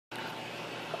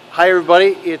Hi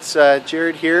everybody, it's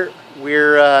Jared here.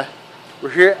 We're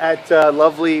here at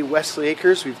lovely Wesley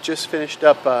Acres. We've just finished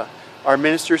up our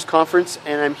ministers conference,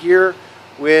 and I'm here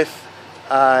with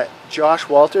Josh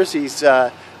Walters. He's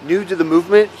new to the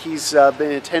movement. He's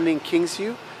been attending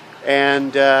Kingsview,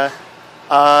 and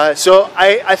so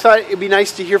I thought it'd be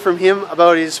nice to hear from him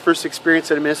about his first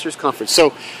experience at a ministers conference.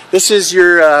 So this is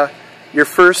your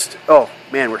first. Oh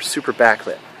man, we're super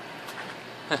backlit.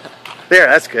 There,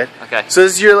 that's good. Okay. So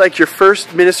this is your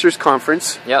first ministers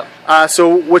conference. Yep.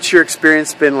 So what's your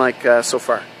experience been like so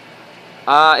far?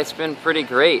 It's been pretty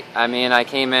great. I mean, I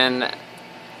came in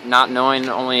not knowing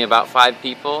only about 5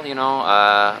 people, you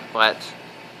know, but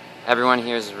everyone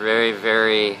here is very,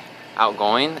 very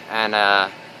outgoing and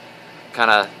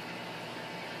kind of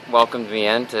welcomed me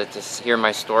in to hear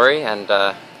my story, and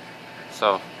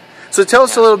so. So tell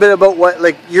us a little bit about what,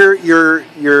 like, you're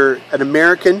an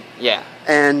American. Yeah.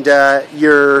 And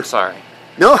you're... I'm sorry.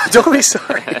 No, don't be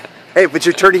sorry. Hey, but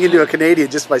you're turning into a Canadian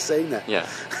just by saying that. Yeah.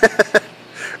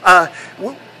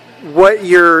 What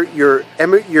you're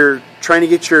trying to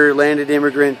get your landed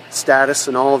immigrant status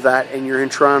and all of that, and you're in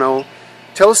Toronto.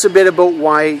 Tell us a bit about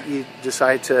why you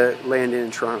decided to land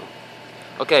in Toronto.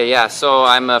 Okay, yeah. So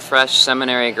I'm a fresh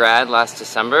seminary grad last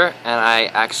December, and I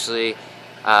actually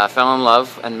fell in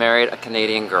love and married a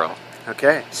Canadian girl.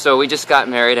 Okay. So we just got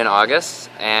married in August,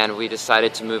 and we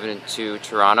decided to move into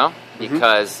Toronto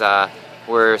because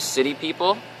we're city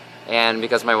people, and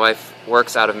because my wife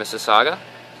works out of Mississauga.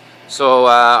 So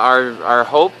our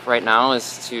hope right now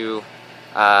is to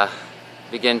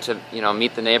begin to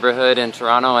meet the neighborhood in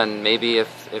Toronto, and maybe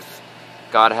if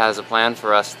God has a plan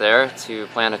for us there, to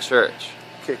plant a church.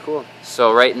 Okay, cool.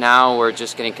 So right now we're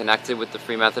just getting connected with the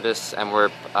Free Methodists, and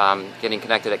we're getting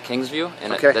connected at Kingsview,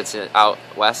 and that's out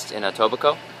west in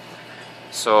Etobicoke.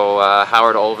 So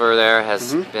Howard Olver there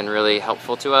has been really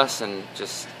helpful to us, and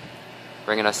just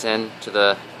bringing us in to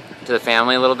the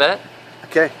family a little bit.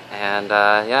 Okay. And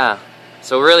yeah,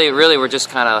 so really we're just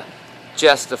kind of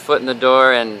just a foot in the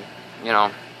door, and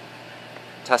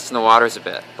testing the waters a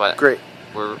bit. But great.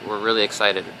 We're really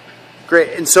excited.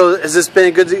 Great. And so has this been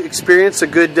a good experience, a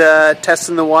good test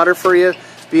in the water for you,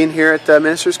 being here at the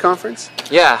Ministers Conference?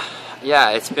 Yeah,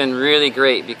 it's been really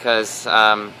great because...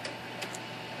 No!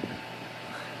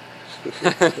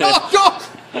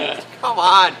 Come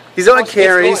on! He's on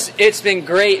camera. It's been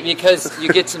great because you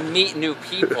get to meet new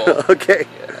people. Okay.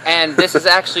 And this is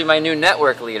actually my new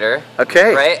network leader.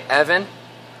 Okay. Right, Evan?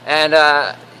 And,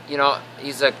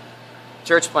 he's a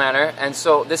church planner, and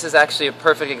so this is actually a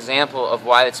perfect example of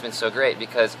why it's been so great,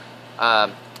 because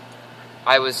I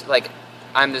was like,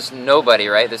 I'm this nobody,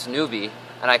 right, this newbie,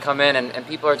 and I come in and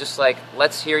people are just like,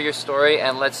 let's hear your story,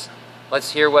 and let's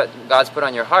hear what God's put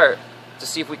on your heart to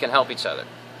see if we can help each other.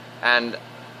 And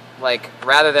like,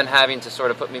 rather than having to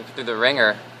sort of put me through the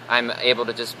ringer, I'm able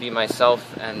to just be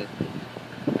myself, and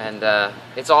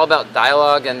it's all about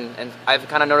dialogue, and I've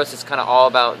kind of noticed it's kind of all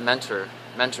about mentoring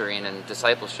and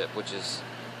discipleship, which is,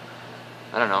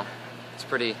 I don't know, it's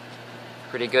pretty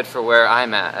good for where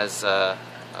I'm at as a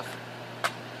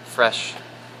fresh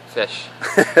fish.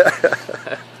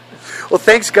 Well,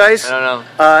 thanks, guys. I don't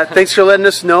know. Thanks for letting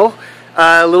us know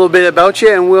a little bit about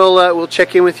you, and we'll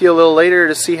check in with you a little later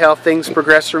to see how things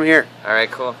progress from here. All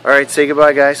right, cool. All right, say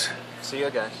goodbye, guys. See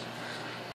you guys.